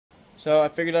So I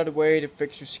figured out a way to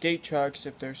fix your skate trucks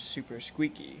if they're super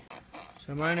squeaky.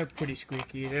 So mine are pretty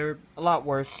squeaky. They were a lot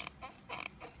worse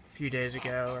a few days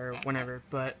ago or whenever,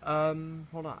 but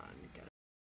hold on.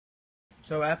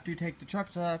 So after you take the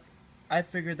trucks off, I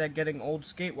figured that getting old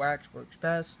skate wax works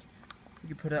best. You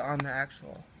could put it on the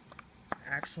actual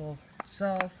axle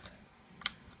itself,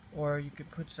 or you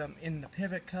could put some in the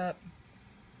pivot cup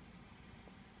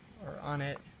or on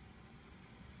it.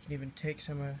 You can even take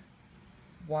some of the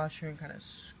washer and kind of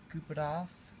scoop it off.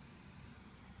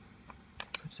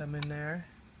 Put some in there.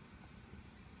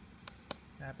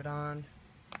 Tap it on.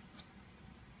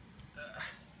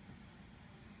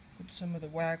 Put some of the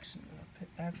wax in the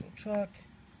actual truck.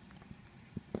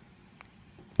 Put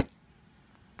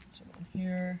some on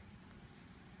here.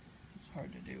 It's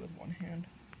hard to do with one hand.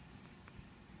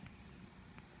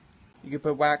 You can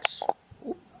put wax.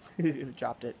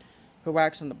 Dropped it. Put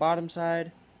wax on the bottom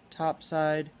side, top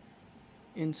side,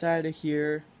 inside of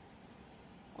here,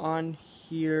 on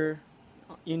here,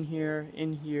 in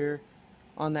here,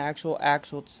 on the actual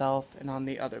axle itself, and on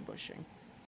the other bushing.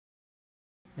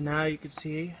 And now you can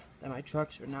see that my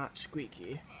trucks are not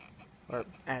squeaky, or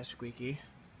as squeaky.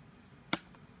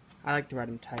 I like to ride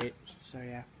them tight, so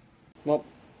yeah. Well,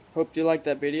 hope you liked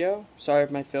that video. Sorry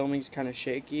if my filming's kind of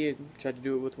shaky. I tried to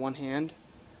do it with one hand,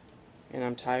 and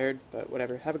I'm tired, but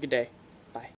whatever. Have a good day.